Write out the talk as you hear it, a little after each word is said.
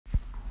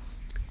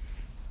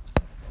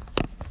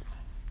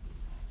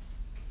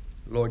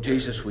Lord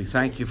Jesus, we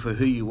thank you for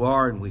who you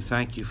are, and we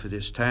thank you for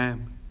this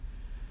time.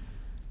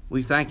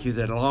 We thank you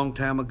that a long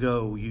time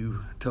ago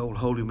you told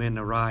holy men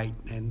to write,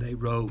 and they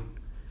wrote.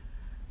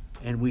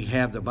 And we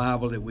have the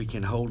Bible that we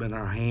can hold in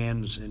our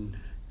hands and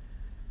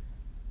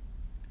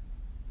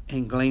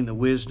glean the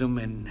wisdom.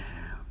 And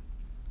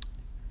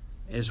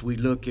as we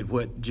look at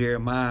what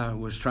Jeremiah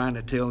was trying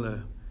to tell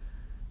the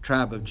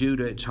tribe of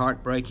Judah, it's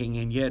heartbreaking,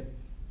 and yet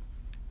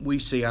we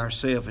see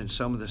ourselves in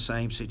some of the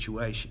same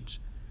situations.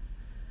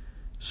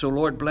 So,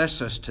 Lord,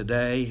 bless us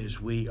today as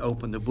we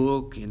open the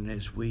book and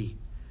as we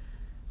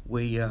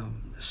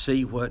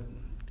see what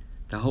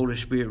the Holy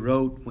Spirit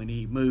wrote when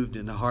he moved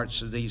in the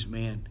hearts of these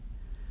men.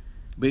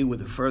 Be with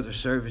the further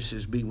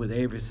services, be with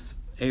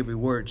every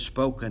word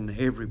spoken,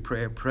 every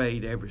prayer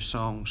prayed, every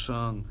song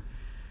sung.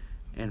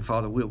 And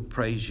Father, we'll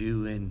praise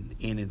you in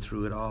and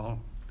through it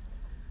all.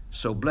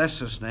 So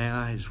bless us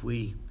now as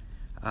we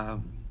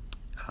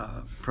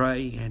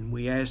pray, and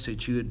we ask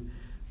that you'd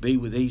be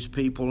with these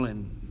people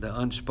and the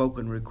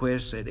unspoken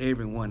requests that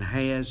everyone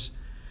has.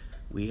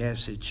 We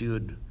ask that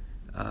you'd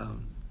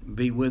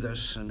be with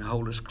us and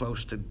hold us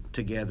close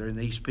together. And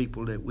these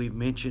people that we've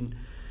mentioned,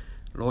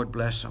 Lord,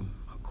 bless them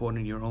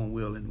according to your own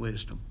will and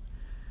wisdom.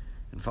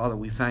 And Father,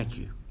 we thank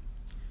you.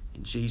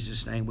 In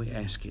Jesus' name we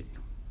ask it.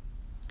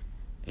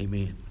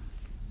 Amen.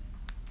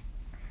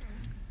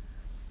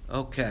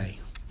 Okay.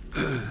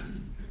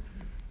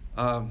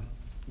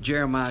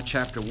 Jeremiah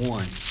chapter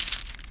 1.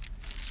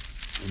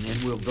 And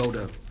then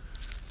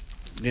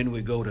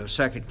we go to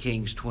 2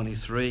 Kings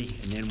 23,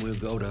 and then we'll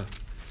go to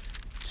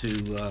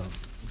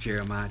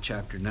Jeremiah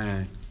chapter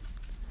 9.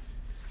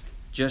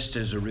 Just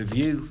as a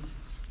review,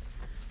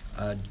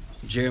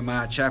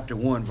 Jeremiah chapter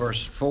 1,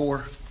 verse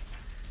 4.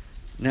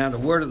 Now the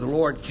word of the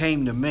Lord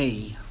came to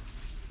me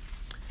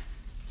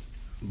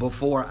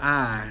before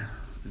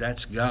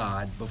that's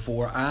God,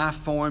 before I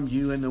formed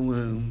you in the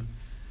womb,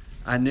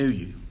 I knew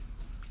you.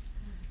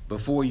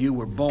 Before you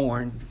were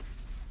born,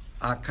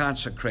 I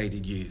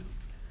consecrated you.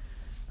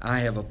 I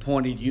have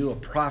appointed you a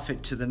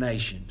prophet to the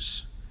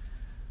nations.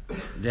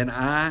 Then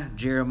I,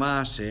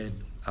 Jeremiah, said,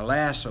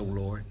 Alas, O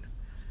Lord,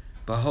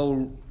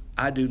 behold,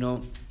 I do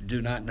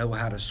not know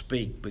how to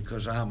speak,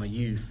 because I am a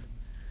youth.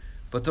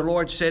 But the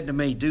Lord said to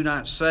me, Do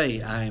not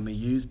say, I am a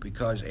youth,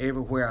 because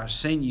everywhere I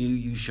send you,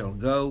 you shall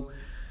go,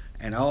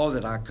 and all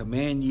that I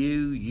command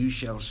you, you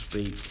shall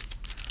speak.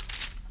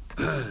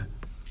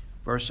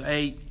 Verse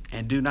 8,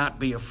 And do not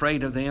be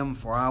afraid of them,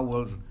 for I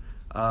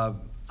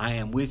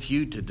am with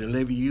you to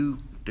deliver you,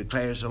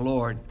 declares the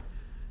Lord.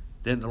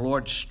 Then the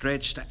Lord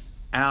stretched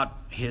out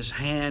his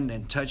hand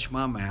and touched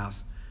my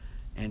mouth,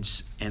 and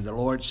the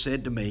Lord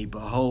said to me,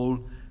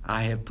 Behold,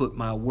 I have put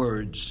my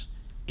words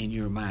in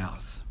your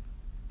mouth.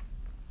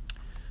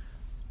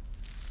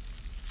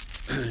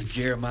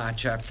 Jeremiah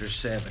chapter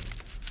 7.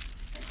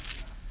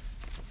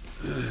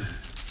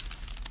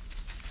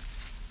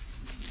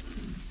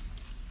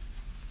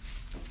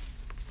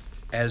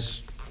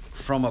 As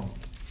from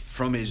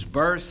his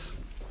birth,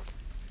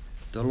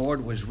 the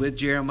Lord was with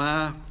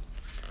Jeremiah,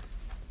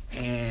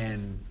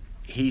 and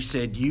he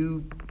said,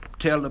 You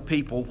tell the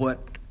people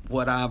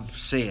what I've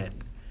said.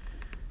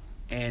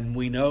 And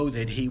we know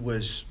that he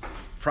was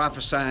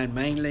prophesying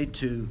mainly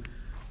to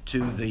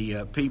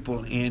the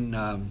people in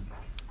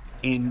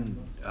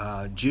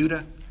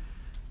Judah.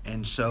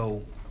 And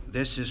so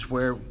this is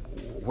where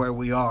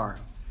we are.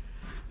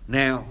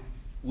 Now,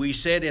 we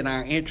said in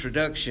our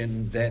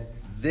introduction that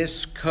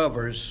this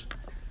covers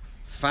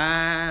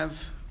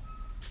five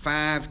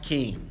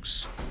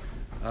kings.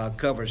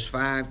 Covers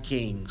 5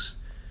 kings.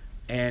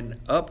 And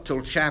up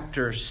till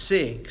chapter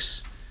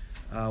 6,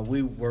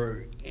 we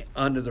were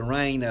under the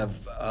reign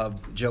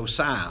of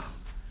Josiah.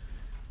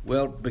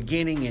 Well,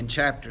 beginning in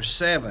chapter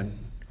 7,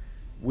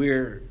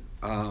 we're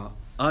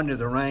under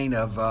the reign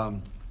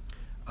of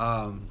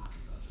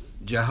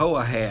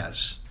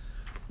Jehoahaz.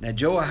 Now,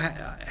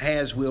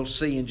 Jehoahaz, we'll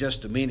see in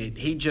just a minute,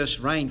 he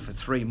just reigned for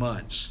 3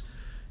 months,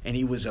 and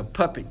he was a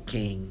puppet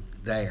king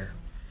there.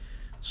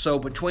 So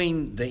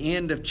between the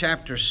end of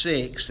chapter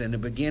 6 and the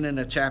beginning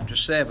of chapter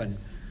 7,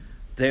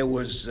 there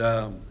was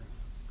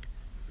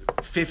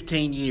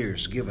 15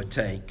 years, give or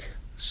take.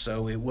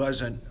 So it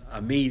wasn't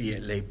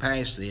immediately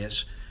past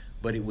this,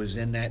 but it was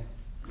in that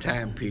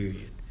time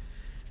period.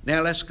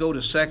 Now let's go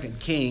to 2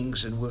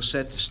 Kings, and we'll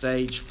set the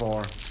stage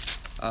for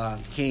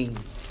King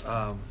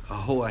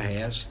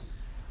Jehoahaz.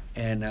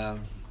 And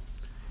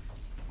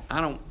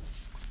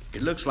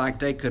it looks like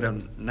they could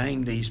have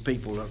named these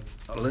people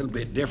a little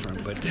bit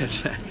different, but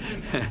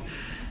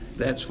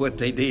that's what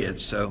they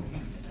did. So,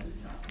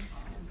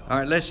 all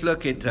right, let's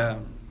look at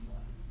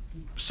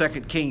 2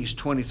 Kings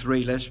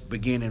 23. Let's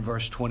begin in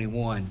verse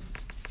 21.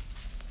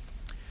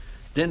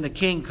 Then the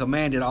king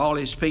commanded all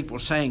his people,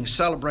 saying,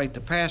 Celebrate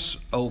the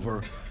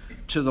Passover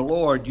to the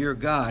Lord your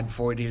God,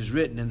 for it is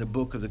written in the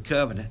book of the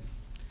covenant.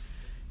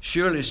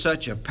 Surely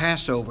such a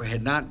Passover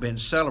had not been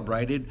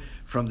celebrated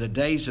from the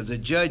days of the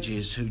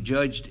judges who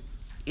judged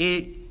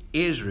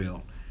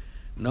Israel,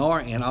 nor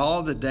in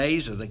all the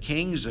days of the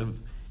kings of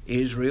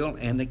Israel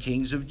and the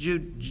kings of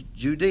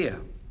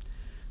Judea.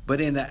 But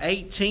in the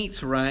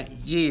 18th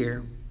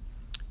year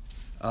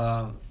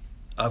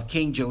of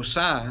King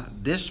Josiah,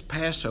 this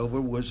Passover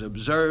was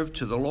observed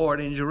to the Lord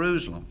in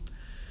Jerusalem.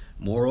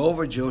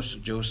 Moreover,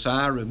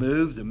 Josiah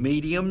removed the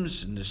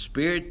mediums and the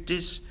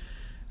spiritists,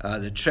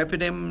 the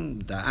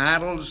trepidum, the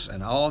idols,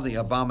 and all the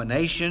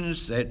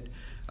abominations that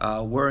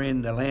were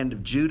in the land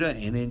of Judah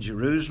and in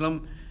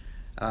Jerusalem,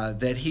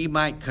 that he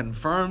might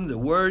confirm the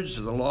words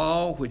of the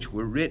law which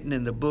were written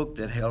in the book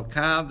that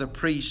Hilkiah the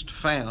priest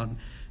found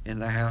in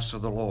the house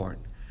of the Lord.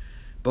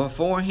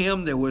 Before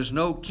him there was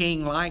no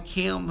king like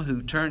him,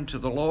 who turned to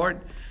the Lord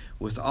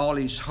with all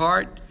his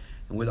heart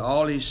and with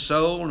all his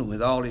soul and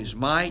with all his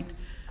might,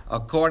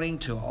 according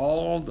to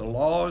all the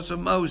laws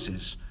of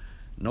Moses.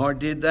 Nor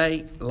did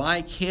any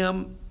like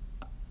him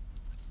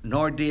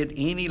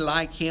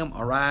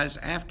arise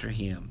after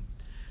him.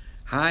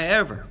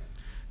 However,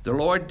 the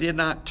Lord did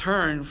not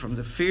turn from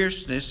the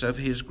fierceness of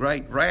his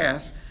great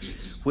wrath,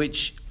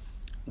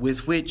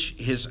 with which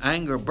his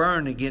anger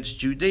burned against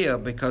Judea,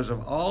 because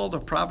of all the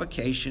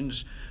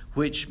provocations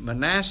which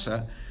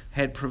Manasseh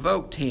had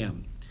provoked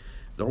him.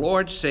 The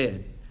Lord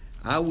said,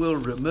 I will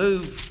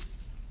remove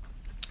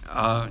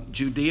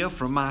Judea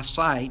from my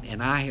sight,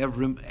 and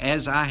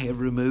as I have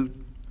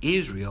removed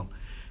Israel,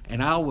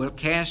 and I will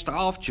cast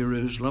off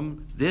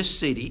Jerusalem, this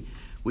city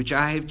which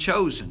I have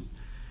chosen,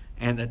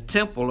 and the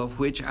temple of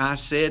which I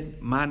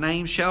said, my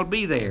name shall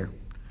be there.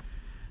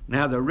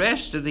 Now the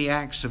rest of the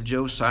acts of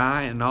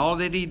Josiah and all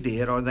that he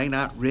did, are they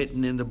not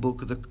written in the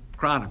book of the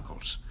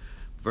Chronicles?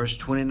 Verse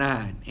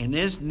 29. And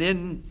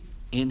then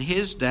in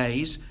his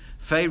days,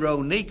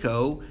 Pharaoh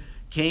Necho,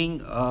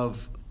 king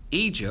of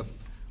Egypt,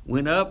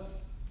 went up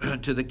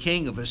to the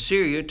king of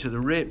Assyria to the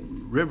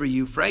river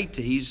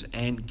Euphrates,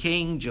 and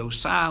King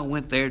Josiah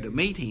went there to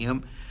meet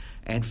him,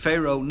 and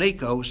Pharaoh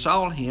Necho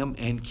saw him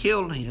and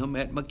killed him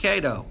at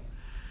Makkedah.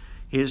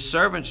 His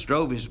servants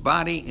drove his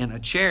body in a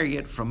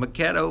chariot from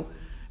Makkedah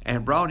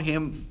and brought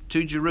him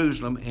to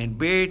Jerusalem and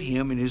buried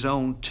him in his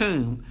own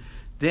tomb.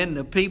 Then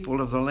the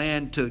people of the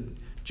land took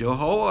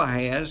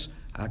Jehoahaz,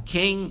 a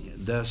king,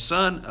 the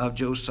son of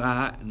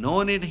Josiah,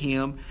 anointed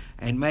him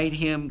and made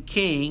him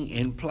king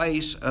in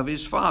place of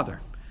his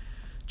father.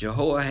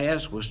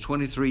 Jehoahaz was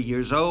 23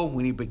 years old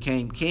when he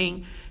became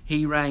king.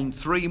 He reigned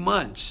 3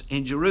 months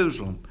in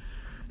Jerusalem.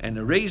 And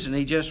the reason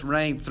he just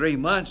reigned 3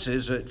 months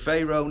is that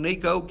Pharaoh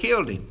Necho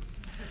killed him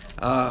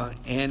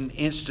and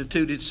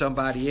instituted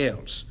somebody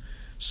else.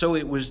 So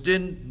it was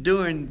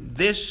during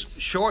this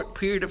short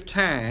period of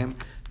time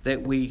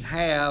that we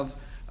have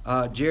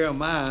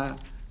Jeremiah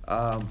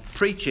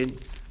preaching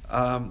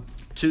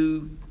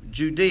to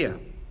Judea.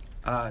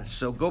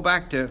 So go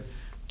back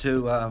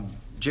to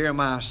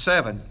Jeremiah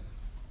 7.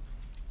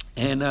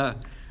 And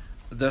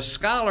the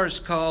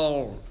scholars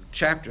call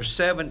chapter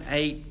 7,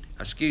 8,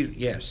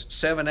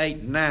 7, 8,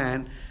 and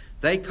 9,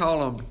 they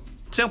call them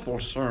temple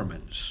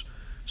sermons.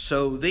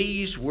 So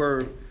these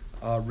were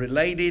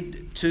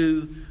related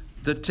to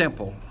the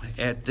temple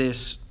at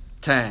this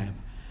time.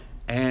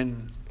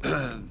 And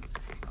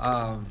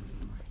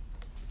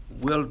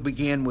we'll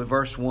begin with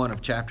verse 1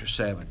 of chapter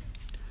 7.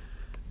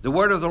 The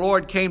word of the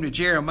Lord came to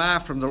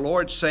Jeremiah from the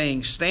Lord,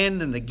 saying,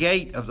 stand in the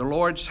gate of the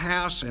Lord's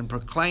house and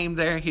proclaim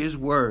there his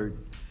word.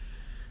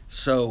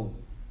 So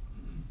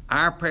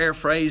our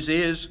paraphrase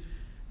is,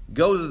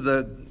 go to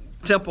the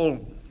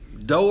temple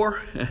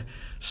door,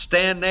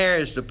 stand there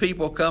as the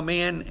people come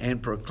in,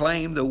 and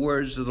proclaim the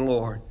words of the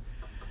Lord.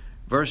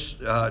 Verse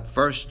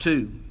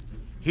 2,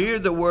 hear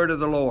the word of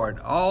the Lord,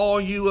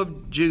 all you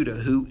of Judah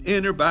who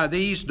enter by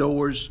these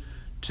doors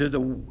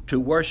to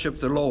worship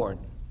the Lord.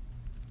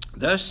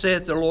 Thus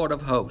saith the Lord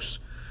of hosts,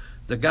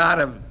 the God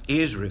of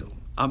Israel,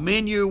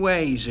 amend your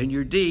ways and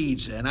your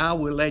deeds, and I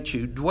will let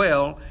you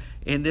dwell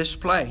in this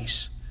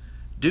place.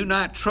 Do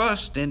not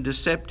trust in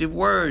deceptive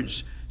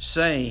words,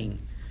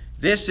 saying,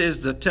 this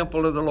is the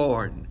temple of the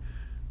Lord,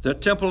 the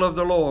temple of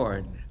the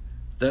Lord,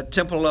 the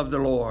temple of the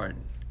Lord.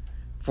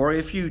 For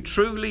if you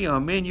truly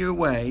amend your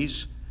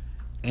ways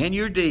and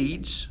your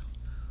deeds,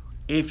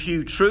 if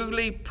you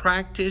truly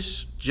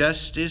practice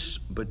justice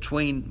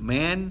between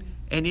man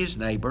and his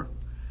neighbor,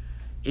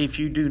 if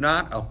you do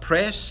not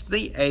oppress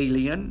the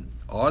alien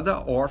or the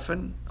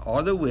orphan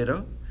or the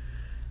widow,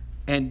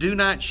 and do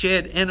not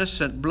shed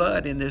innocent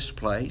blood in this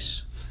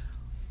place,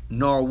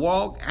 nor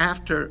walk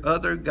after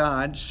other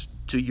gods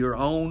to your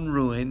own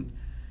ruin,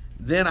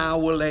 then I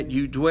will let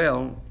you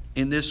dwell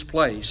in this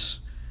place,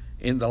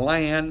 in the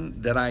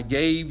land that I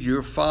gave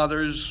your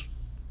fathers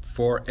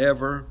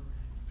forever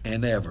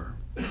and ever.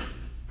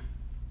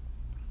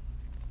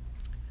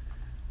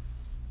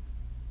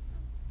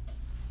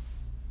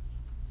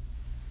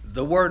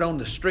 The word on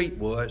the street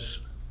was,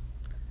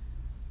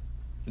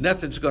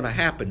 nothing's going to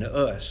happen to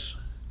us,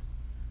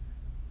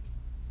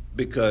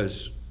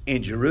 because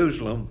in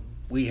Jerusalem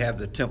we have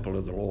the temple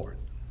of the Lord.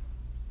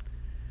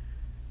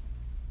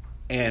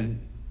 And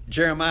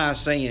Jeremiah is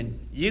saying,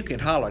 you can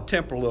holler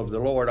temple of the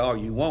Lord all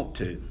you want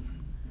to,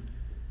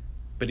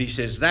 but he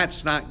says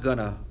that's not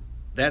gonna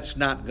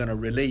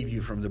relieve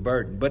you from the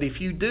burden. But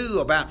if you do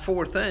about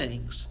 4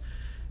 things,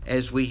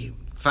 as we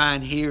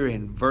find here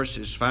in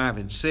verses 5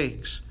 and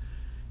 6.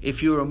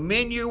 If you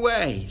amend your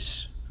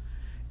ways,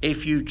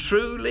 if you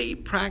truly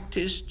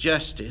practice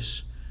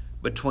justice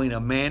between a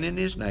man and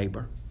his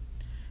neighbor,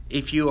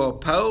 if you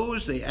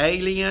oppose the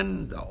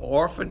alien, the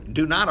orphan,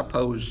 do not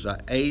oppose the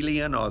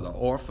alien or the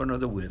orphan or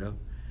the widow,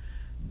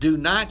 do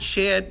not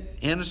shed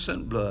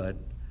innocent blood,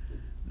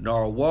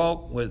 nor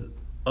walk with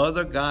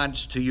other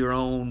gods to your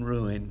own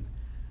ruin,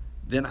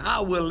 then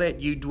I will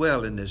let you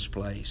dwell in this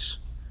place,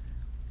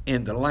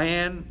 in the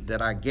land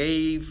that I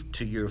gave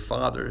to your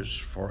fathers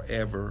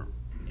forever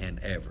and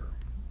ever.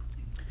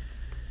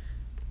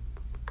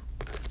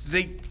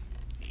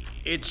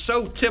 It's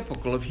so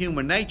typical of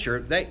human nature.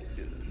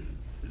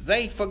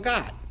 They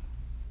forgot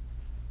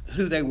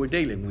who they were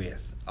dealing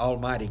with,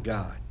 Almighty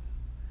God.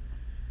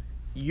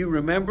 You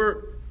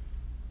remember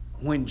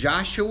when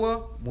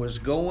Joshua was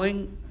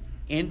going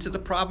into the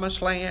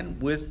promised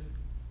land with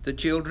the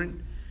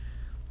children,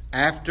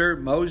 after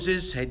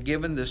Moses had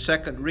given the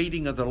second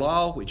reading of the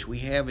law, which we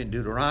have in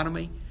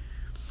Deuteronomy,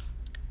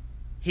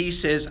 he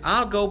says,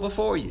 I'll go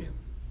before you.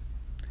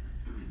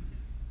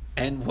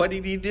 And what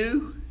did he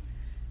do?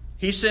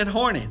 He sent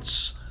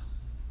hornets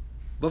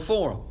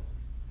before them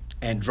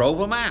and drove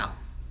them out.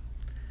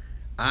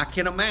 I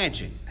can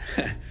imagine,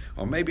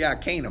 or maybe I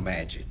can't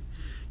imagine,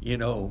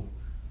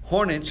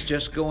 hornets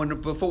just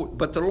going before.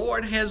 But the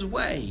Lord has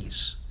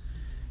ways.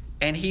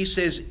 And he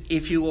says,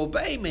 if you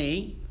obey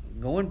me,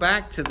 going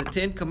back to the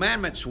Ten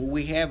Commandments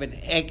we have in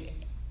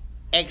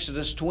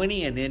Exodus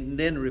 20 and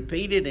then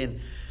repeated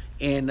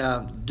in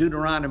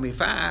Deuteronomy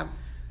 5,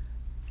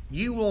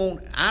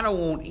 I don't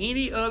want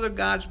any other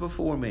gods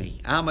before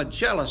me. I'm a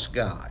jealous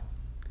God.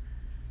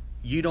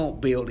 You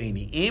don't build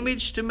any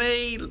image to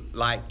me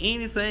like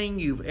anything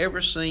you've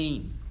ever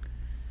seen.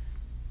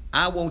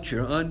 I want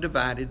your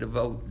undivided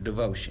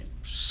devotion.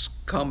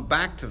 Come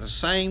back to the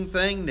same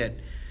thing that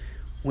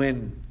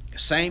when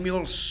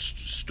Samuel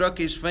struck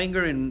his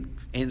finger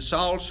in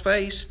Saul's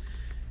face,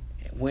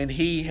 when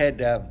he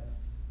had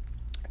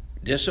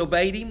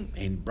disobeyed him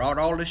and brought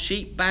all the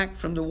sheep back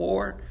from the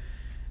war,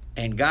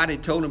 and God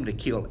had told him to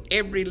kill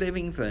every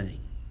living thing.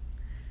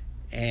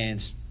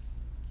 And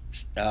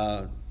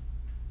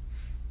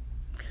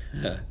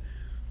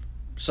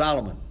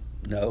Samuel.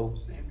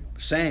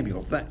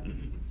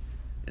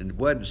 And it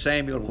wasn't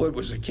Samuel. What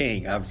was the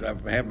king? I'm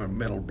having a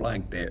mental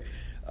blank there.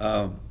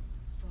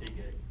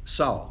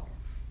 Saul.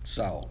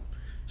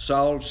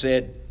 Saul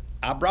said,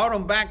 I brought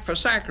him back for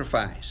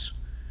sacrifice.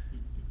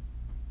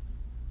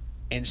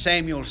 And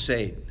Samuel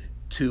said,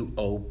 to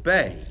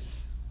obey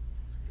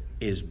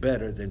is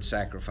better than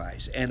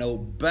sacrifice. And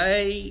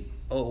obey.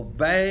 And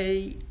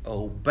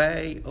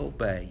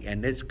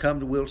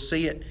we'll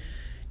see it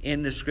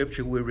in the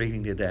scripture we're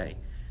reading today.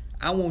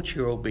 I want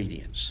your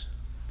obedience.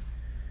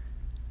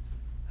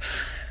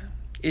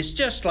 It's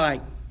just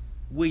like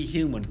we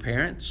human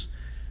parents.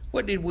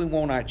 What did we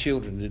want our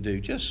children to do?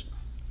 Just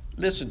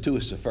listen to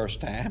us the first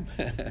time.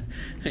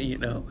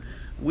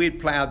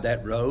 We'd plowed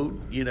that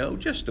road,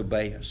 just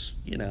obey us,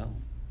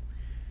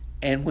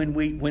 And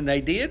when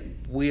they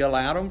did, we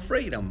allowed them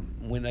freedom.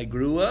 When they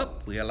grew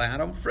up, we allowed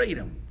them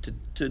freedom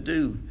to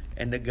do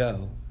and to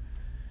go.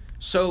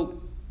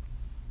 So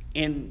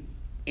in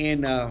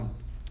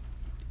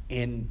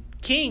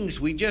Kings,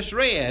 we just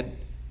read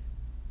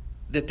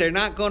that they're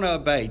not going to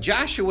obey.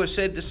 Joshua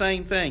said the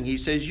same thing. He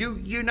says, you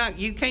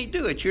can't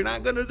do it. You're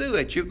not going to do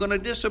it. You're going to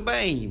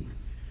disobey him.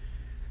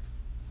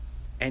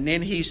 And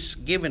then he's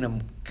giving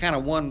them kind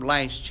of one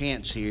last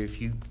chance here.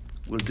 If you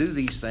will do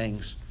these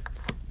things,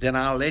 then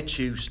I'll let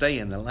you stay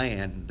in the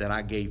land that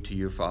I gave to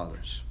your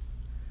fathers.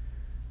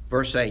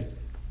 Verse 8.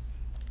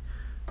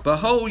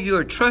 Behold, you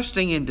are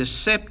trusting in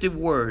deceptive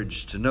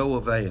words to no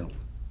avail.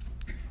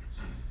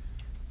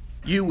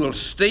 You will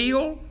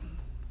steal,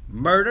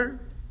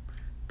 murder,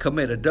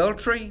 commit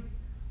adultery,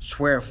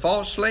 swear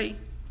falsely,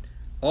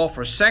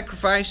 offer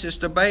sacrifices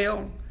to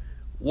Baal,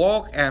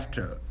 walk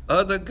after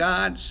other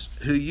gods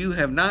who you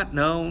have not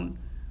known,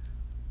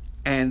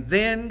 and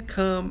then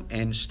come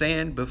and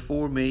stand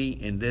before me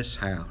in this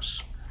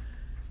house,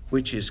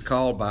 which is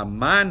called by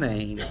my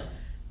name,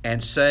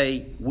 and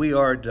say, we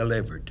are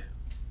delivered.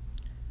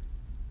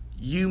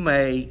 You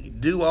may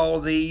do all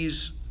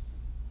these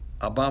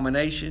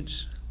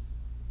abominations.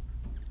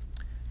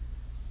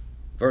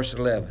 Verse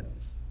 11.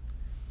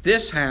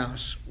 This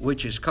house,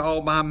 which is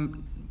called by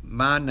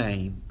my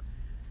name,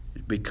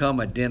 has become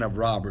a den of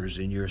robbers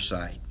in your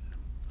sight.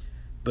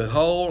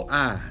 Behold,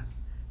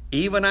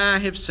 even I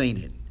have seen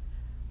it,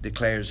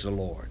 declares the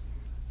Lord.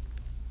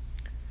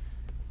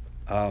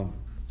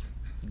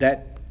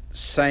 That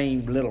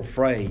same little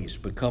phrase,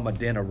 become a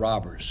den of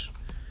robbers.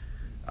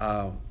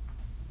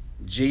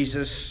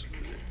 Jesus,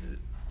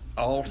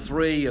 all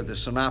three of the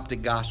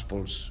synoptic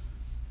gospels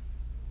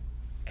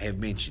have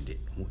mentioned it.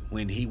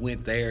 When he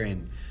went there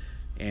and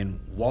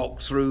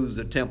walked through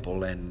the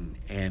temple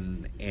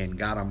and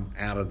got them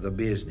out of the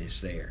business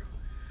there.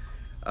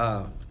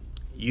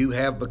 You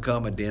have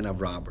become a den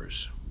of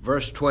robbers.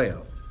 Verse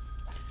 12.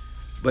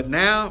 But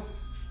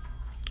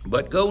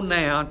go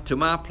now to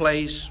my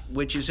place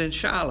which is in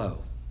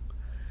Shiloh,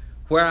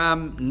 where I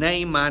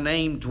name my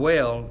name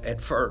dwell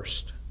at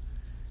first,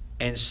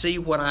 and see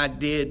what I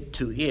did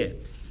to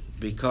it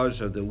because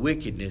of the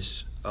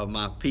wickedness of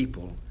my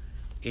people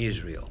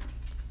Israel.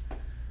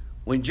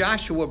 When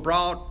Joshua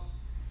brought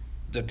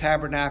the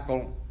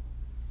tabernacle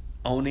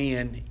on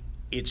in,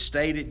 it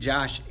stayed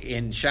at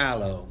in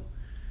Shiloh.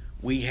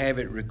 We have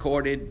it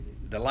recorded,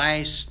 the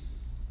last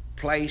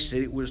place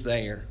that it was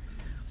there,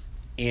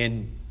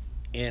 in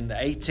the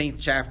 18th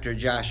chapter of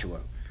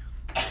Joshua.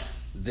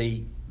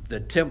 The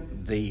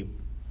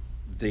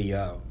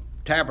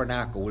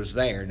tabernacle was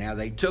there. Now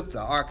they took the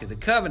Ark of the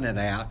Covenant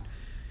out,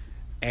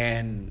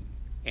 and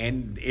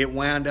it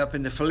wound up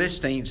in the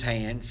Philistines'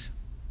 hands,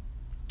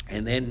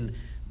 and then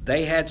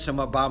they had some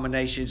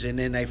abominations, and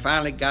then they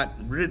finally got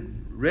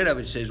rid of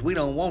it. It says, we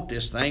don't want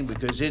this thing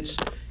because it's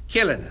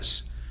killing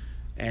us.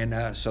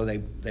 And so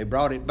they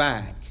brought it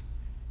back,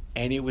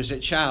 and it was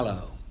at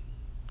Shiloh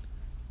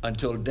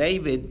until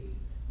David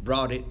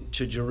brought it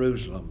to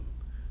Jerusalem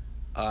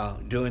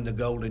during the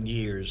golden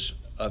years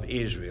of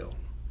Israel.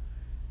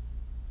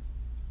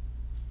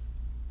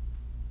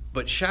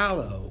 But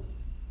Shiloh,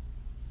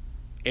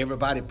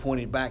 everybody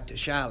pointed back to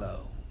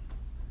Shiloh.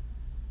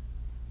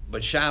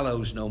 But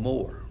Shiloh's no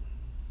more.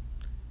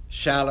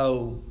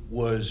 Shiloh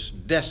was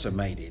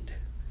decimated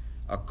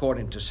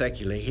according to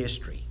secular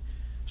history.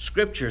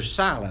 Scripture's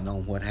silent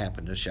on what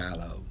happened to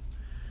Shiloh,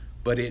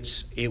 but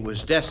it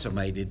was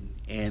decimated,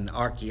 and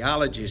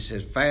archaeologists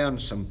have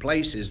found some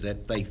places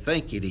that they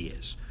think it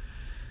is.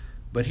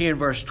 But here in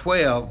verse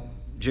 12,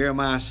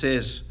 Jeremiah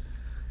says,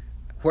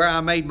 where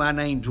I made my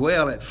name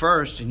dwell at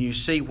first, and you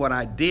see what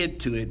I did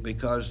to it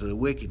because of the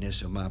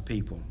wickedness of my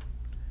people.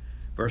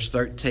 Verse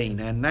 13,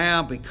 and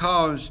now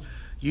because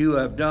you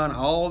have done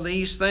all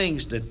these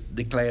things,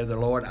 declare the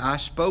Lord, I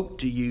spoke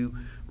to you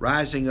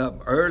rising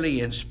up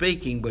early and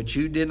speaking, but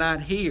you did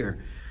not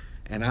hear,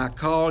 and I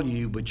called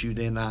you, but you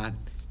did not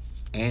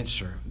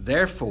answer.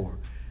 Therefore,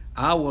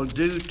 I will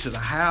do to the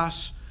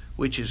house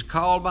which is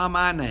called by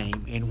my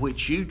name, in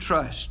which you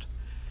trust,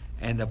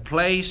 and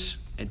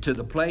to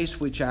the place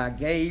which I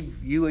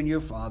gave you and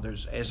your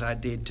fathers, as I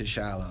did to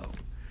Shiloh.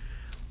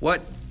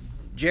 What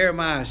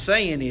Jeremiah is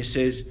saying, he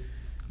says,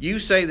 you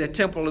say the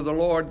temple of the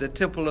Lord, the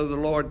temple of the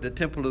Lord, the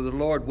temple of the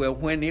Lord. Well,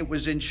 when it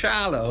was in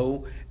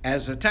Shiloh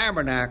as a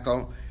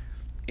tabernacle,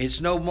 it's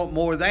no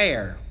more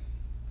there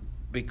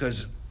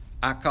because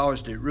I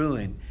caused it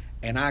ruin,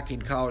 and I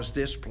can cause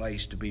this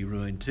place to be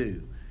ruined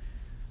too.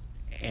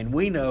 And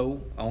we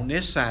know on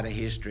this side of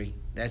history,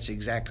 that's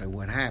exactly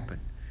what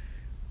happened.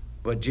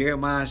 But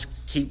Jeremiah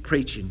keep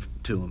preaching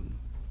to them.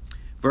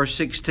 Verse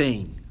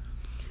 16,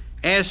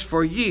 as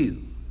for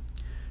you,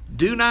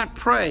 do not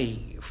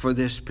pray for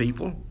this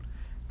people,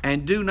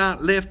 and do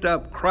not lift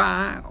up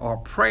cry or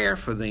prayer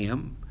for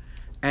them,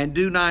 and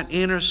do not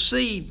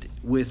intercede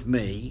with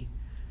me,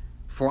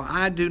 for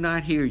I do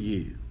not hear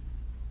you.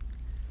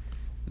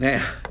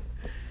 Now,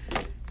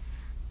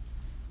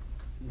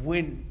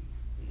 when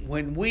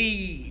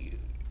we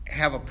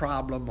have a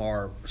problem,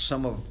 or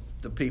some of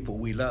the people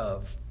we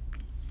love,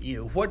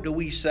 what do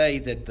we say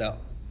that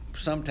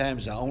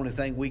sometimes the only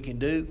thing we can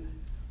do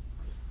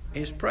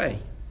is pray?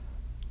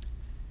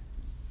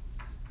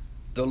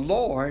 The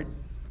Lord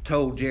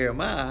told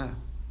Jeremiah,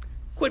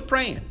 quit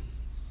praying.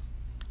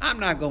 I'm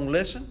not going to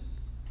listen.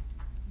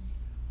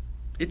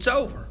 It's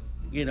over.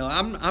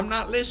 I'm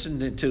not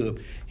listening to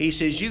him. He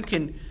says, you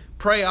can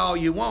pray all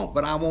you want,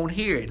 but I won't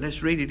hear it.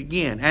 Let's read it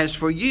again. As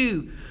for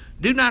you,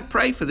 do not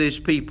pray for this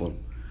people.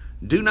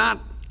 Do not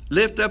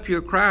lift up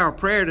your cry or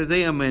prayer to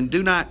them, and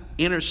do not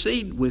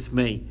intercede with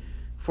me,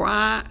 for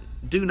I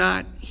do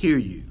not hear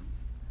you.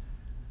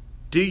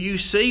 Do you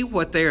see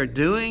what they are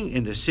doing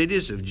in the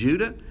cities of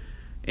Judah,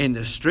 in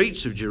the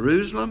streets of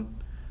Jerusalem?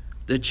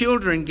 The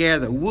children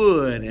gather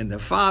wood, and the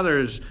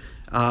fathers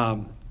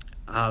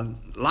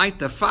light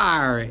the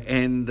fire,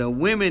 and the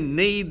women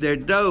knead their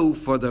dough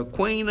for the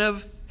Queen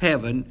of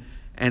Heaven,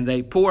 and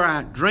they pour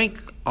out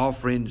drink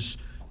offerings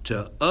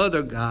to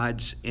other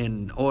gods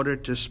in order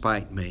to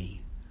spite me.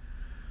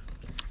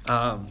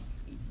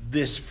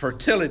 This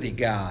fertility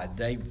god,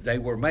 they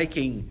were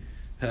making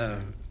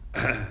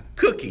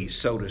cookies,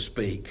 so to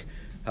speak,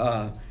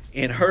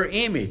 in her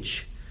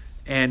image,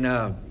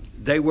 and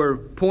they were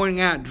pouring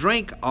out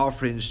drink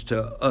offerings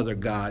to other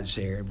gods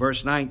there.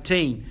 Verse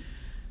 19,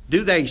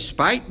 do they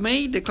spite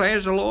me,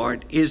 declares the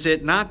Lord? Is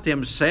it not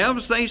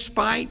themselves they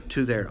spite,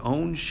 to their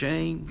own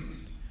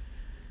shame?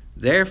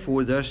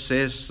 Therefore, thus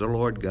says the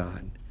Lord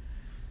God,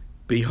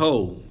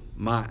 behold,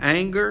 my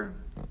anger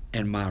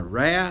and my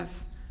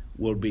wrath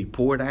will be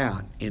poured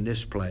out in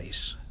this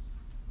place,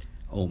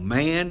 on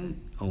man,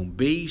 on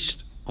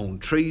beast, on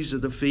trees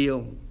of the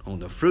field, on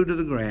the fruit of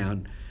the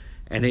ground,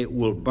 and it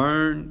will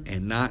burn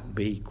and not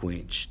be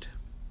quenched.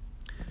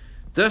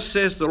 Thus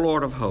says the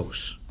Lord of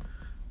hosts,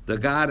 the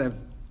God of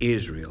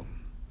Israel,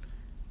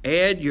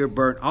 add your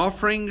burnt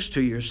offerings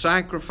to your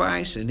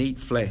sacrifice and eat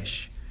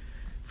flesh.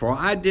 For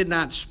I did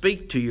not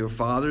speak to your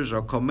fathers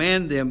or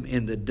command them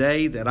in the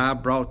day that I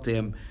brought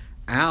them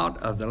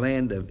out of the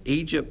land of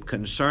Egypt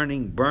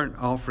concerning burnt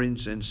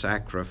offerings and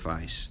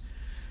sacrifice.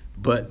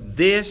 But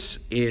this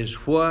is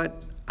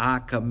what I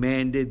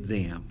commanded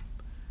them.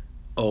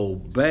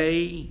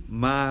 Obey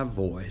my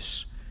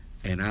voice,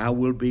 and I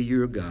will be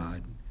your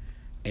God,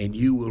 and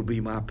you will be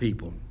my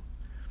people.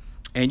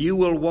 And you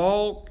will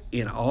walk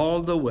in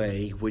all the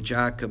way which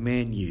I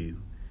command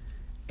you,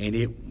 and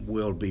it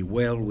will be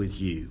well with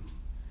you.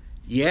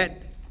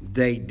 Yet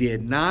they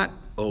did not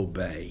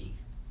obey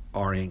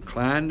or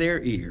incline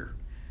their ear,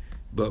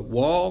 but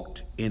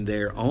walked in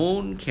their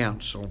own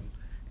counsel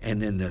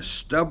and in the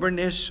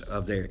stubbornness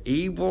of their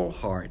evil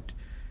heart,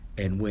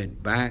 and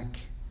went backward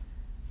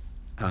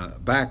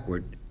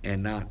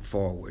and not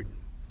forward.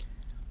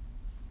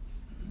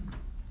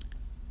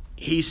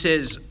 He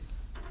says,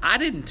 I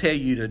didn't tell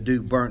you to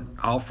do burnt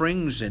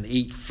offerings and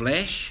eat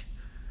flesh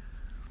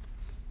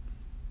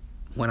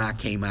when I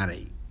came out of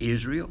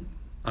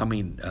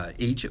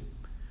Egypt.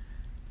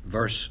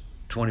 Verse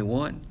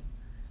 21.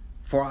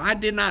 For I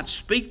did not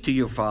speak to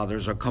your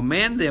fathers or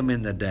command them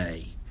in the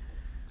day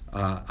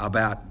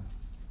about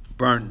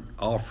burnt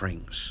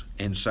offerings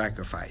and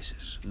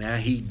sacrifices. Now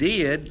he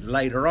did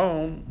later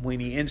on when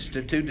he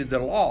instituted the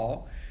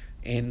law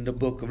in the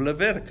book of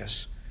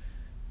Leviticus.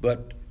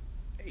 But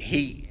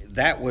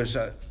that was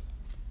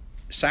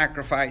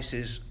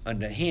sacrifices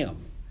unto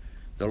him,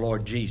 the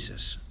Lord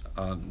Jesus,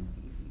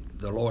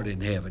 the Lord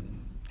in heaven,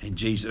 and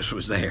Jesus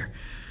was there.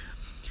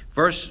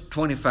 Verse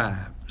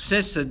 25,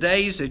 since the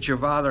days that your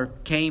father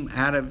came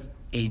out of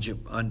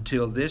Egypt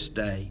until this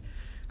day,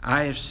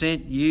 I have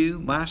sent you,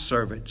 my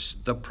servants,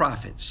 the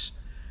prophets,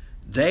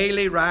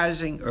 daily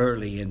rising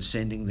early and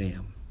sending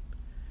them.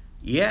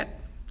 Yet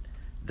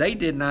they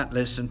did not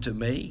listen to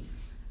me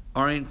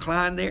or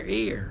incline their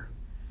ear,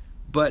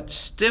 but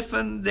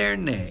stiffened their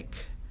neck.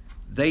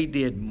 They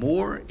did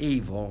more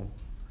evil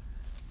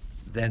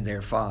than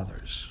their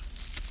fathers.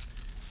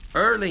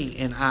 Early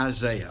in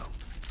Isaiah,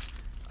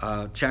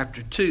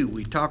 chapter 2,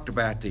 we talked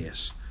about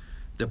this.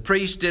 The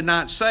priest did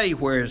not say,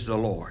 where is the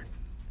Lord?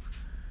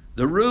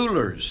 The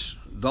rulers,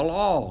 the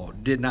law,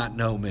 did not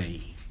know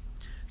me.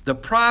 The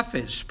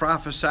prophets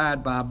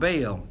prophesied by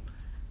Baal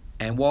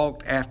and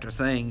walked after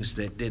things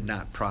that did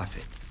not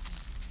profit.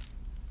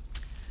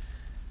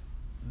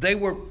 They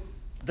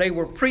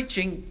were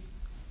preaching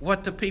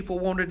what the people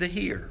wanted to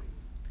hear.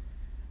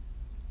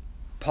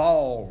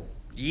 Paul,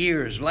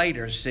 years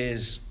later,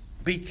 says,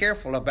 be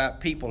careful about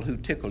people who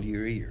tickle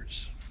your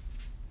ears.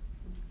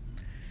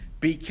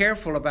 Be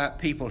careful about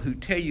people who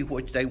tell you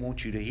what they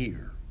want you to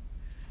hear.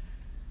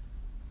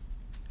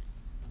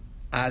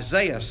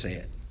 Isaiah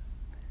said,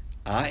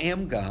 I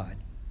am God,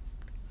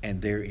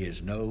 and there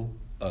is no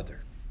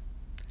other.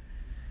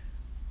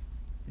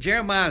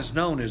 Jeremiah is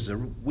known as the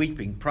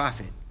weeping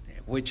prophet,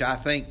 which I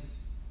think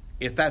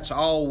if that's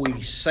all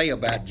we say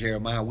about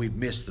Jeremiah, we've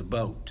missed the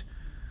boat.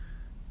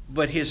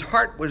 But his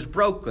heart was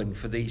broken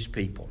for these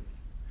people.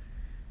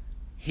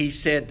 He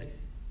said,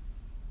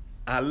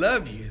 I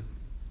love you,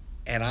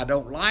 and I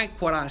don't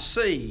like what I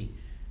see,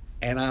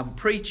 and I'm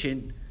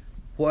preaching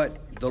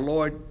what the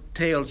Lord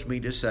tells me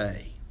to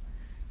say,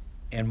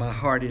 and my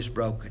heart is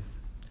broken.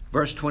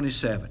 Verse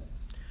 27,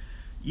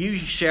 you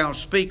shall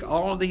speak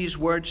all these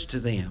words to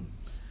them,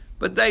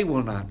 but they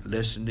will not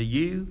listen to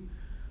you,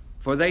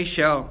 for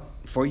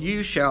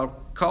you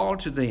shall call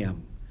to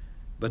them,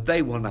 but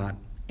they will not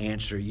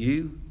answer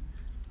you.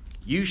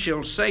 You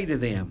shall say to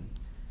them,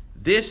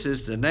 this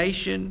is the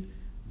nation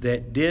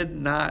that did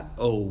not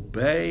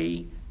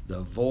obey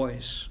the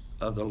voice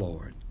of the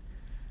Lord,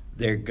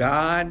 their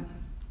God,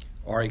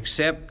 or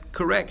accept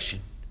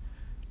correction.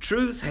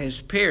 Truth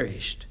has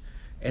perished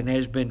and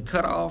has been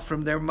cut off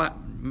from their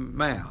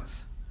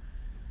mouth.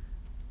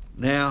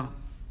 Now,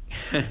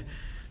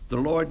 the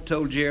Lord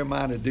told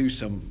Jeremiah to do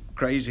some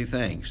crazy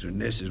things,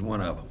 and this is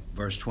one of them.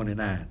 Verse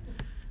 29.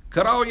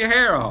 Cut all your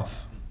hair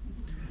off.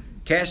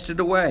 Cast it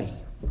away.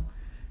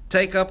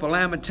 Take up a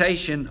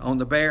lamentation on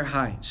the bare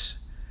heights.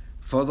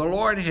 For the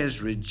Lord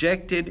has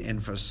rejected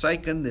and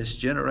forsaken this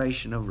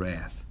generation of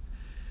wrath.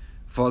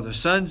 For the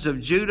sons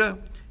of Judah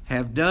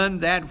have done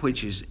that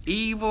which is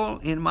evil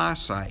in my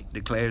sight,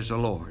 declares the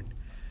Lord.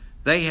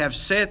 They have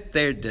set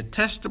their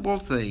detestable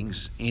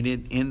things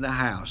in the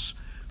house,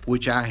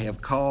 which I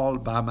have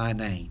called by my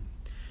name.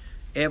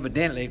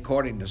 Evidently,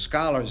 according to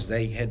scholars,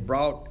 they had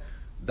brought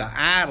the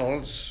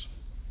idols,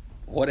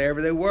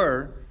 whatever they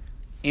were,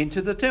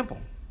 into the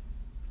temple.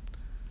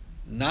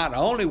 Not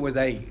only were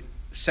they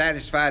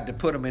satisfied to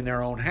put them in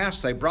their own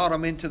house, they brought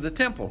them into the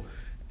temple.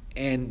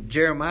 And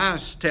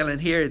Jeremiah's telling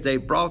here they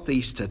brought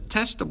these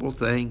detestable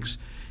things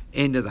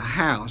into the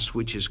house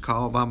which is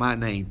called by my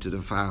name to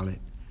defile it.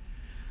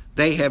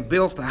 They have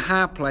built the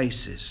high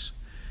places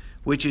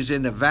which is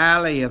in the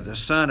valley of the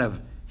son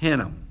of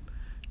Hinnom,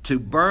 to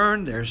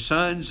burn their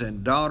sons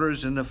and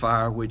daughters in the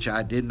fire, which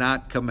I did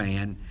not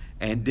command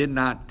and did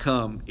not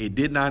come. It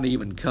did not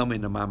even come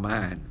into my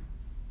mind.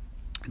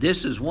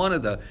 This is one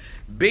of the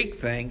big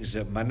things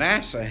that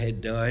Manasseh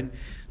had done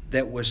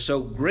that was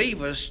so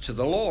grievous to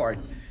the Lord.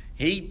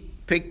 He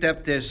picked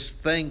up this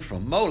thing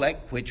from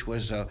Molech, which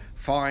was a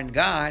foreign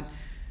god,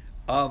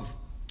 of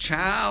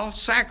child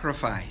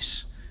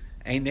sacrifice.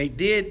 And they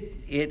did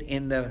it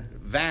in the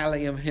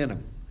valley of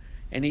Hinnom.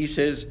 And he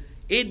says,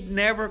 it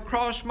never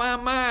crossed my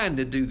mind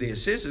to do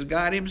this. This is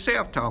God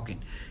himself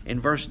talking in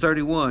verse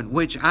 31,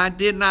 which I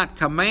did not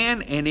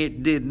command, and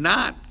it did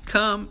not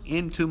come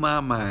into my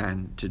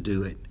mind to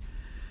do it.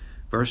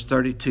 Verse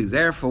 32,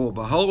 therefore,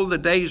 behold, the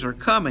days are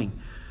coming,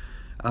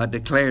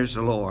 declares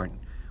the Lord,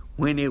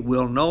 when it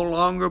will no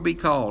longer be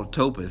called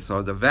Topheth,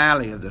 or the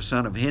valley of the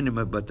son of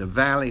Hinnom, but the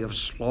valley of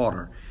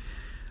slaughter,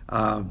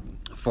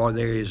 for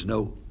there is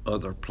no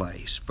other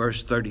place.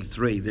 Verse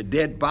 33, the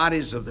dead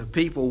bodies of the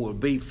people will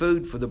be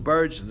food for the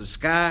birds of the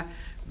sky,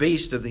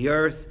 beasts of the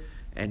earth,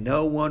 and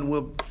no one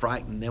will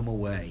frighten them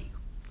away.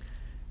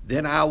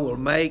 Then I will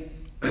make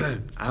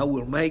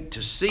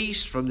to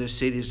cease from the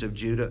cities of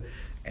Judah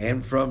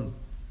and from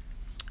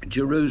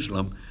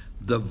Jerusalem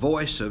the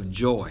voice of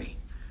joy,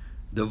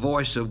 the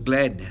voice of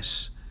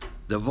gladness,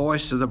 the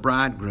voice of the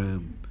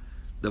bridegroom,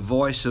 the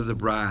voice of the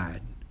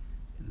bride.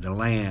 The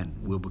land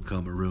will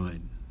become a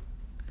ruin.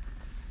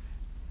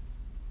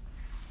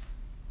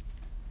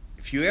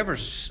 If you ever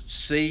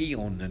see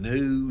on the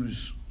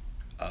news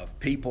of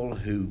people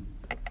who,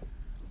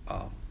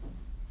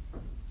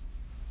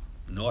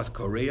 North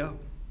Korea,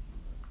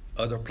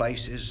 other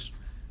places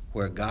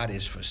where God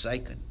is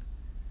forsaken,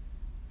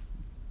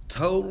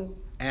 total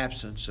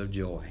absence of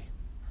joy.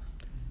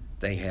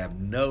 They have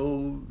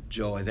no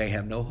joy. They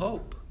have no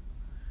hope.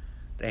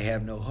 They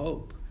have no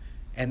hope.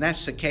 And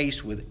that's the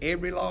case with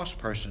every lost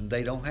person.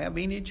 They don't have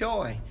any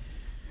joy.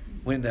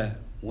 When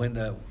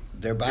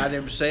they're by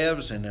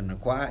themselves and in the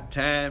quiet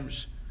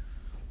times,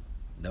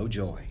 no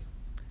joy.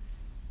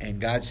 And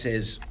God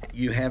says,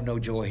 you have no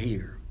joy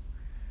here.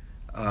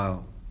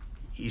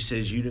 He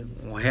says, you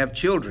don't have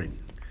children.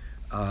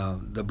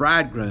 The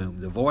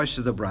bridegroom, the voice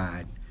of the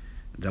bride,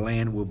 the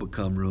land will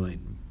become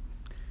ruined.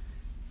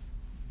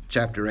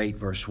 Chapter 8,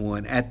 verse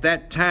 1, at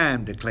that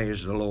time,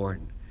 declares the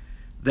Lord,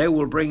 they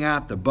will bring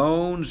out the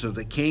bones of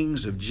the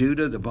kings of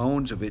Judah, the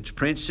bones of its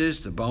princes,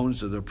 the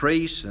bones of the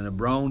priests, and the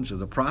bones of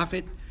the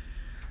prophet,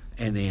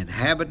 and the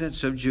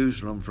inhabitants of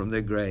Jerusalem from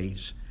their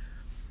graves.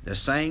 The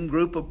same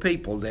group of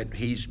people that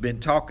he's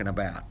been talking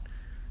about.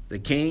 The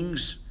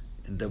kings,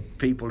 and the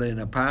people in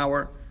the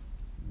power,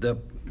 the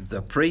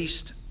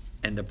priest,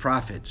 and the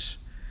prophets.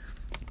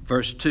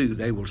 Verse 2,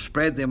 they will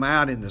spread them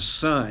out in the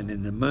sun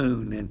and the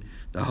moon and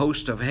the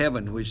host of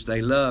heaven which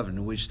they love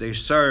and which they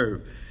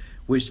serve,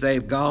 which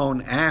they've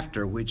gone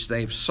after, which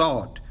they've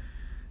sought,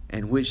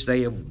 and which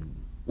they have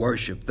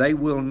worshipped. They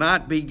will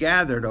not be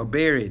gathered or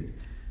buried.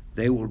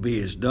 They will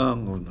be as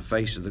dung on the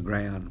face of the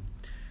ground.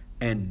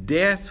 And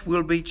death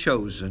will be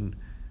chosen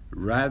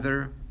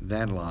rather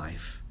than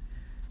life.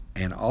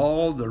 And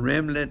all the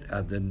remnants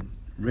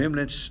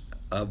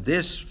of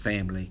this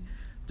family,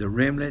 the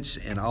remnants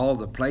in all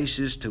the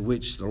places to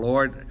which the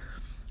Lord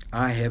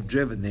I have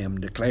driven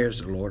them,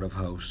 declares the Lord of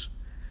hosts.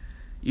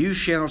 You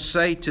shall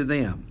say to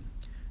them,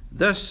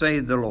 thus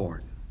saith the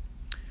Lord.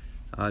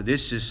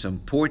 This is some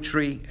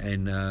poetry,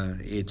 and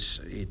it's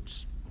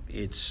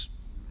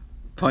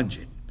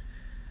pungent.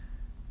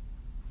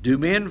 Do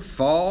men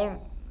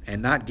fall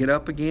and not get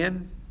up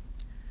again?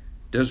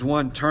 Does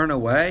one turn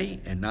away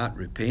and not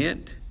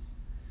repent?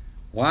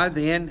 Why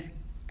then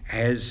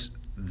has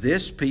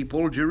this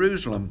people,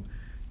 Jerusalem,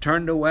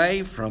 turned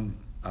away from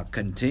a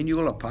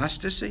continual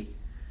apostasy?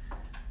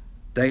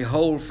 They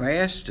hold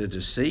fast to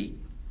deceit.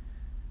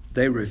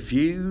 They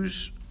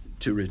refuse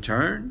to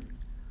return.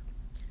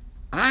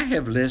 I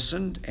have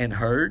listened and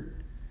heard.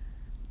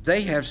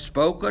 They have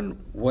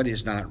spoken what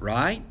is not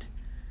right.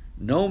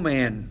 No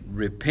man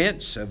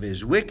repents of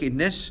his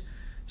wickedness,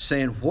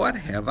 saying, what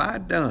have I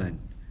done?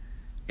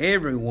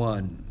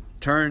 Everyone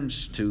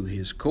turns to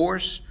his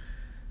course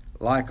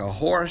like a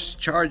horse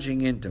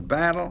charging into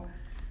battle.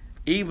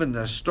 Even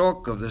the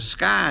stork of the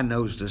sky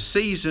knows the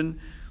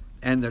season,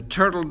 and the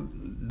turtle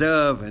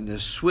dove and the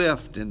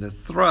swift and the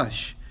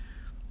thrush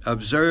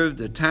observe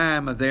the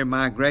time of their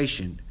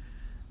migration.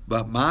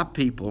 But my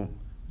people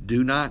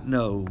do not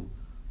know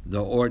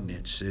the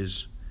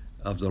ordinances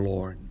of the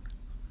Lord.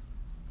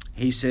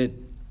 He said,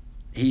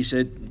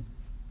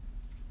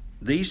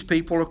 these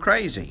people are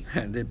crazy.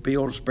 That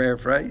Bill's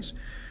paraphrase.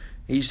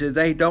 He said,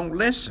 they don't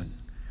listen.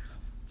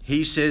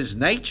 He says,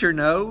 nature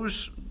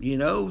knows,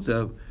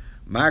 the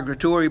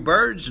migratory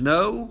birds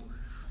know,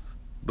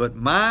 but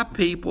my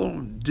people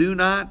do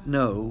not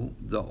know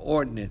the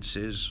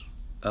ordinances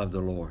of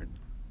the Lord.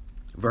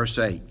 Verse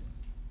 8.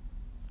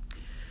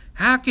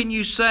 How can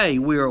you say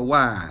we are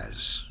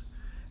wise,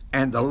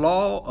 and the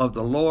law of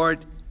the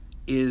Lord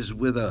is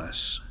with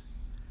us?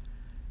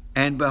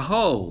 And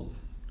behold,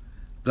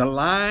 the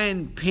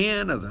lying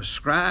pen of the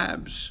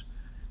scribes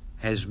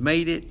has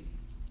made it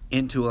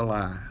into a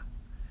lie.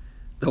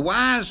 The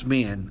wise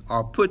men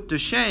are put to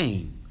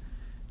shame.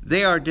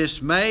 They are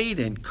dismayed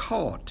and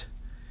caught.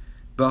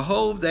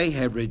 Behold, they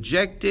have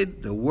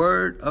rejected the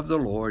word of the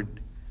Lord.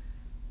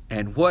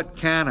 And what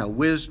kind of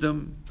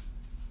wisdom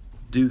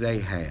do they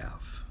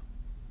have?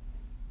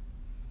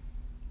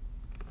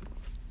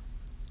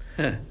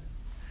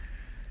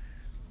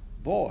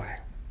 Boy,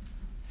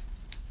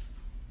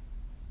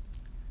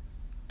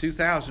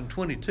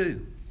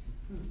 2022.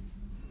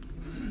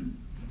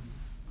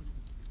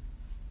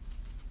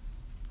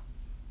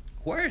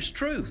 Where's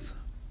truth?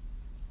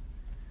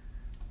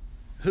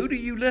 Who do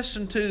you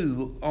listen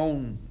to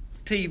on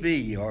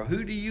TV, or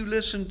who do you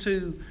listen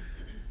to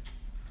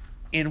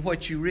in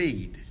what you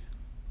read?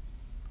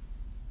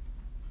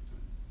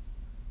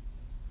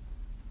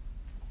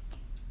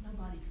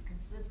 Nobody's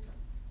consistent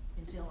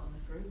in telling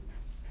the truth.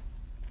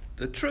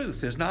 The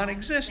truth is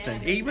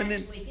non-existent, even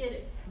in. We hit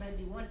it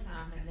maybe one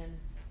time, and then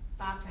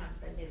 5 times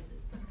they miss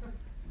it.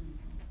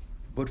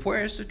 But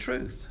where is the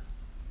truth?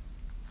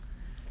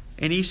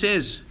 And he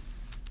says,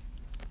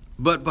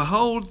 "But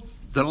behold,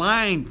 the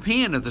lying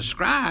pen of the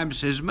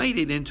scribes has made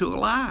it into a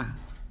lie.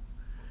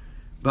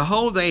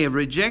 Behold, they have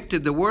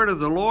rejected the word of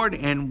the Lord,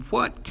 and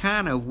what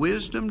kind of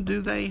wisdom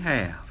do they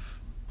have?"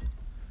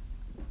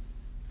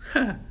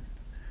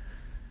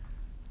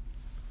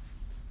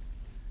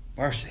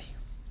 Mercy.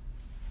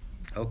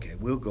 Okay,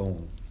 we'll go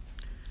on.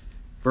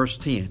 Verse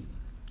 10.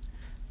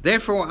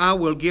 "Therefore I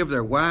will give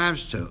their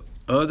wives to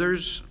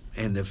others,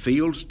 and the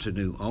fields to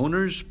new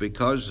owners,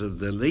 because of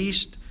the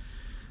least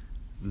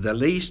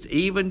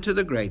even to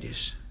the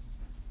greatest.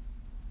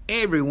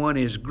 Everyone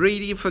is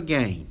greedy for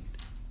gain.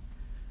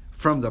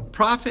 From the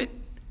prophet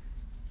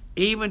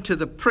even to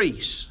the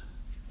priest,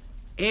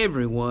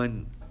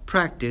 everyone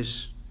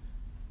practice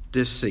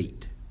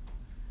deceit.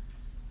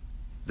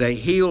 They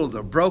heal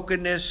the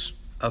brokenness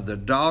of the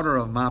daughter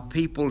of my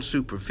people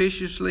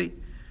superficially,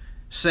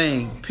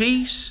 saying,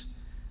 'Peace,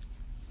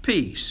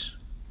 peace,'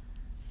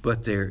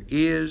 but there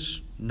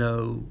is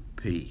no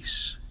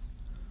peace.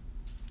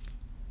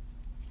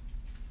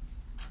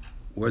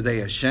 Were they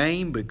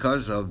ashamed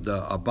because of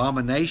the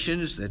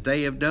abominations that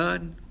they have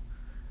done?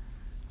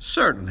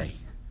 Certainly,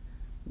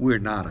 we're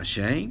not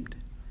ashamed.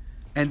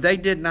 And they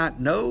did not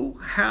know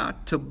how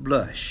to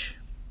blush.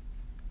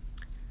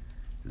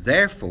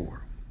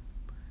 Therefore,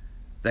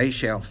 they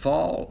shall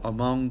fall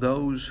among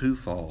those who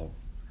fall.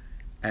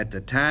 At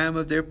the time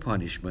of their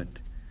punishment,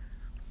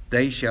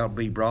 they shall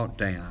be brought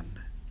down,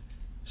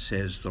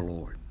 says the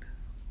Lord."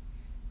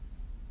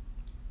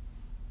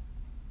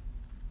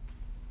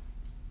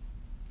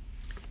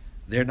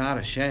 They're not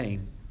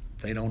ashamed.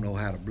 They don't know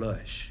how to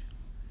blush.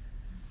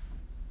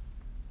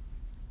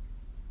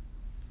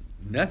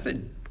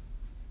 Nothing.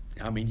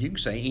 I mean, you can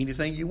say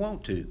anything you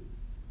want to,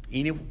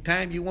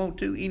 anytime you want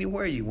to,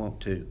 anywhere you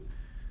want to,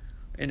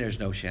 and there's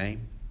no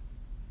shame.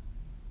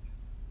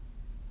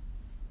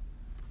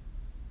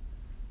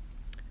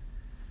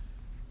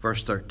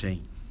 Verse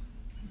 13.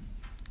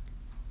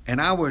 "And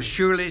I will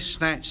surely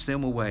snatch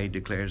them away,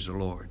 declares the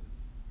Lord.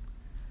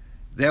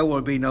 There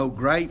will be no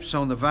grapes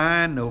on the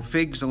vine, no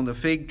figs on the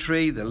fig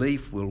tree, the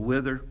leaf will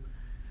wither,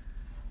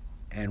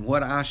 and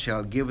what I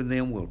shall give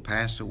them will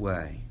pass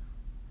away."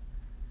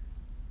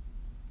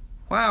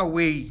 Why are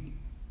we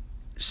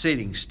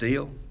sitting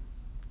still?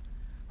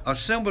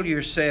 Assemble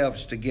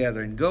yourselves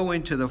together and go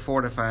into the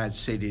fortified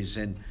cities,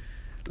 and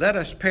let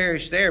us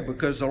perish there,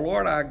 because the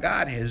Lord our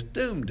God has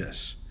doomed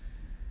us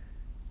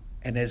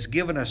and has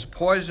given us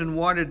poisoned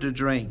water to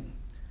drink,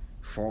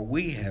 for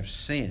we have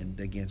sinned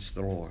against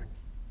the Lord.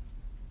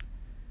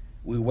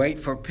 We wait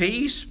for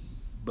peace,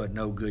 but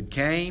no good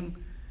came,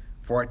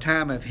 for a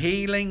time of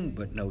healing,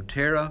 but no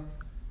terror.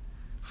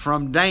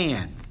 From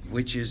Dan,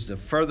 which is the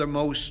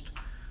furthermost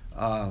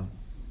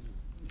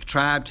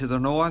tribe to the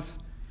north,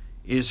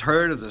 is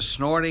heard of the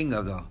snorting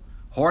of the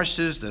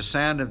horses, the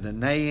sound of the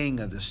neighing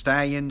of the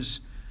stallions.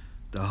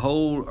 The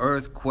whole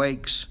earth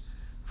quakes,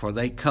 for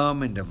they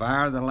come and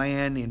devour the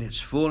land in its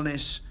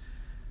fullness,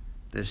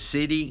 the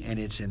city and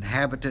its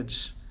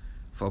inhabitants.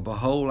 For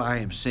behold, I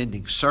am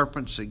sending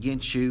serpents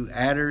against you,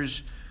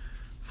 adders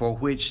for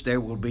which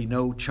there will be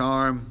no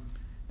charm,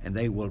 and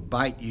they will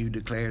bite you,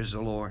 declares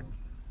the Lord.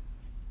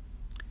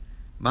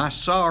 My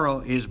sorrow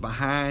is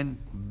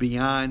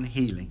beyond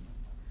healing.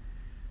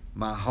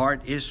 My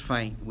heart is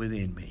faint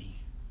within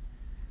me.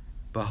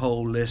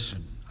 Behold,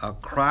 listen, a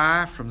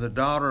cry from the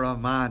daughter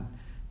of my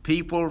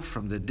people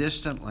from the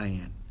distant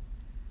land.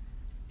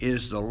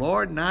 Is the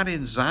Lord not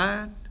in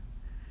Zion?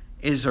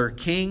 Is her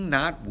king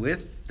not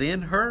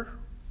within her?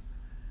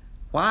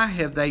 Why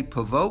have they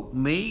provoked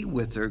me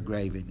with their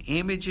graven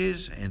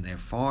images and their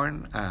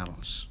foreign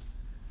idols?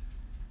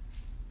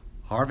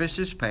 Harvest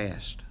is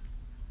past.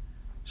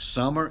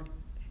 Summer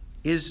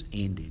is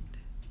ended,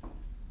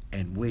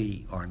 and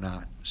we are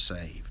not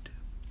saved.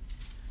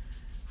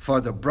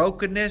 For the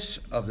brokenness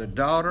of the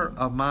daughter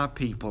of my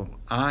people,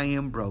 I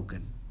am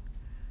broken.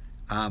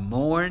 I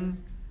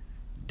mourn.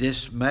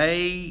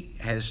 Dismay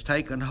has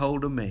taken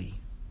hold of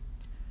me.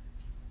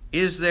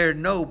 Is there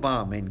no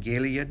balm in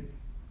Gilead?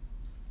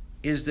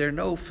 Is there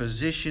no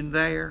physician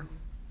there?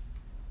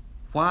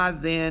 Why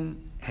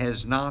then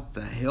has not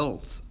the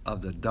health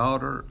of the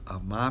daughter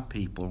of my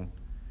people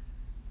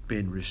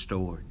been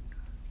restored?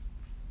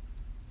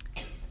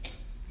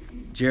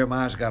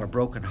 Jeremiah's got a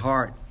broken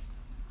heart.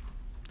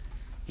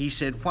 He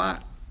said, why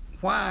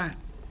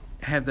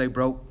have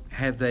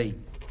they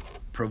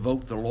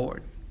provoked the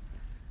Lord?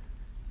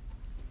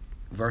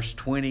 Verse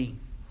 20,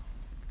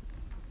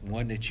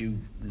 one that you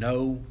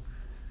know.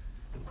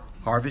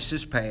 Harvest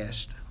is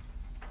past,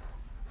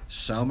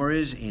 summer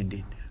is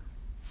ended,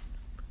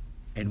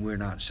 and we're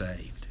not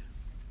saved.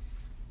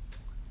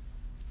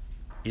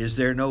 Is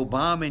there no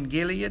balm in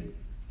Gilead?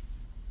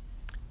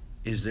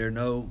 Is there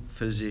no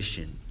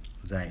physician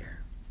there?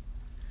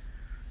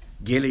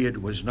 Gilead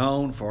was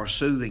known for a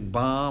soothing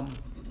balm.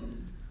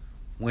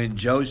 When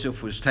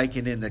Joseph was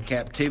taken into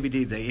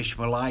captivity, the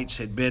Ishmaelites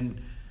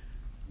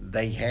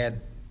they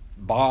had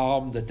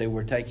balm that they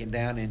were taken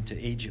down into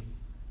Egypt.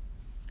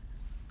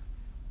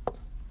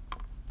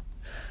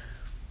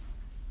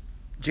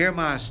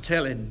 Jeremiah's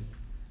telling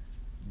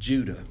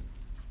Judah,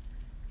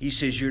 he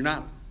says, you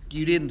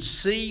didn't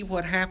see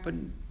what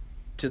happened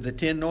to the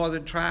 10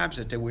 northern tribes,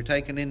 that they were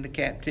taken into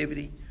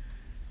captivity,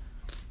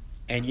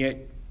 and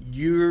yet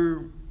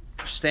you're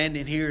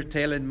standing here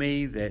telling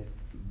me that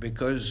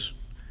because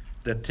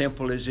the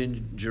temple is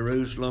in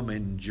Jerusalem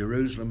and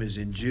Jerusalem is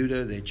in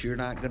Judah, that you're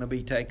not going to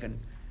be taken.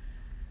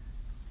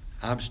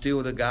 I'm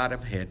still the God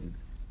of heaven,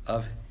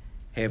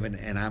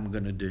 and I'm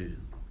going to do.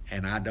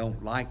 And I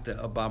don't like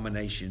the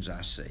abominations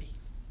I see.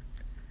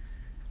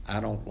 I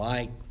don't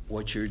like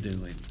what you're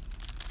doing.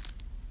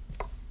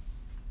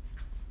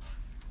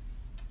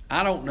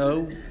 I don't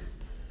know.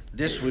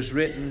 This was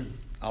written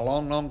a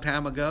long, long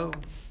time ago.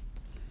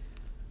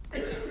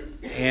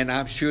 And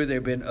I'm sure there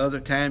have been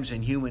other times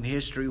in human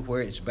history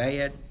where it's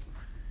bad.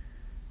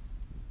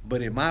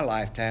 But in my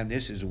lifetime,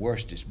 this is the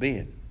worst it's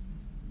been.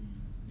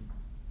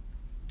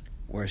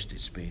 Worst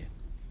it's been.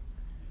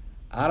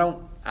 I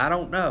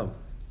don't know.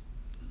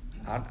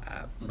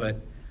 But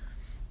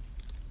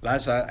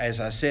as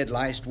I said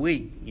last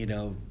week,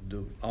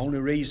 the only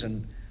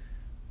reason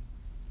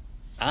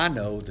I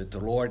know that the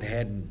Lord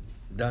hadn't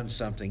done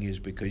something is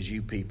because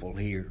you people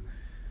here,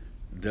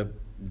 the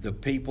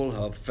people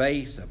of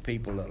faith, the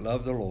people that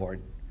love the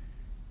Lord,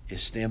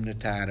 is stem the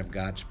tide of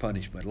God's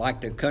punishment.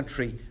 Like the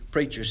country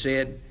preacher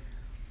said,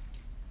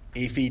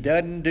 if he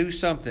doesn't do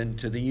something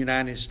to the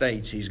United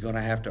States, he's going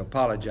to have to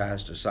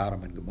apologize to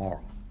Sodom and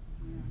Gomorrah.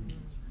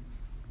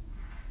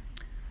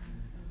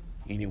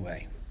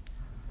 Anyway,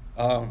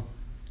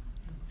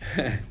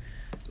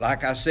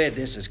 like I said,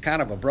 this is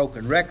kind of a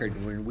broken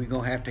record. We're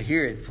going to have to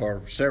hear it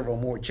for several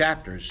more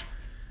chapters.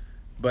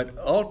 But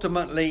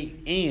ultimately,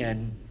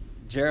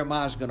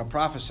 Jeremiah's going to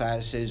prophesy.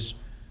 It says,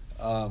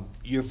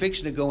 you're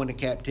fixing to go into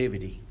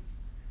captivity,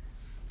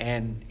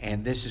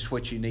 and this is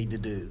what you need to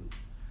do.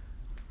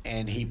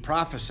 And he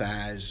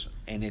prophesies,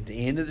 and at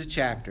the end of the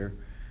chapter,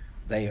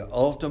 they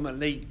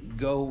ultimately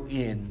go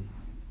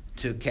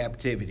into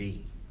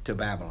captivity to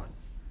Babylon.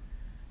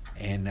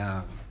 And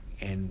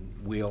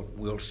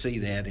we'll see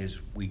that as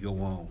we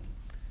go on.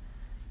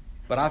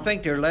 But I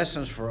think there are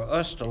lessons for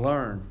us to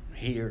learn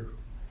here.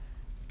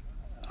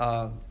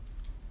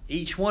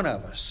 Each one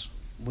of us,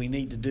 we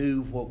need to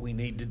do what we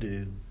need to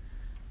do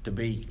to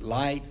be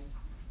light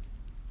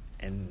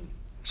and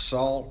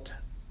salt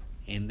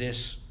in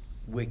this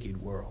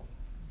wicked world.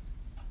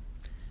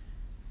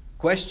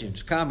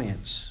 Questions,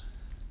 comments?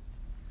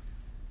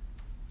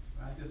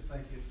 I just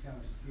think it's kind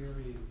of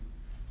scary in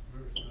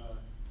verse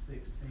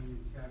 16 in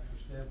chapter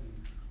 7,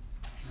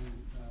 when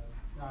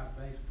God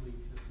basically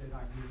just said,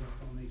 I give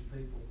up on these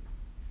people.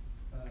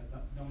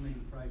 Don't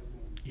even pray for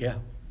them. Yeah.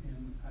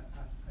 And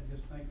I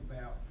just think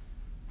about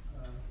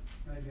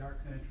maybe our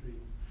country.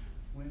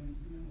 When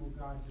will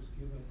God just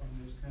give up on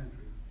this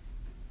country?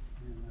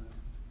 And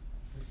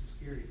it's a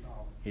scary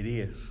thought. It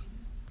is.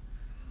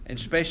 And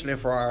especially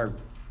for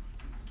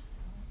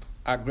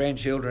our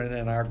grandchildren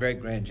and our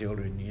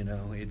great-grandchildren,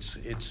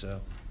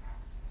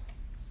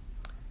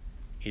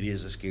 it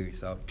is a scary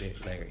thought,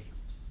 Larry.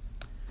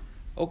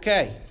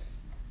 Okay.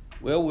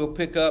 Well, we'll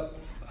pick up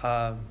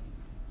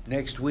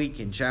next week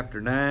in chapter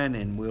 9,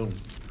 and we'll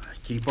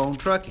keep on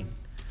trucking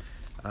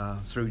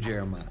through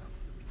Jeremiah.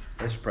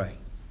 Let's pray.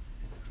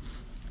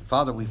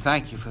 Father, we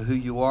thank you for who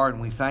you are,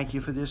 and we thank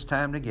you for this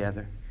time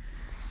together.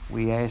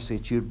 We ask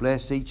that you'd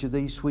bless each of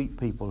these sweet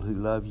people who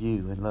love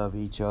you and love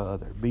each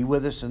other. Be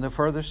with us in the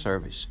further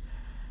service,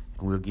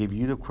 and we'll give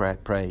you the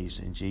praise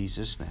in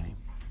Jesus' name.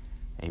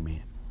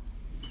 Amen.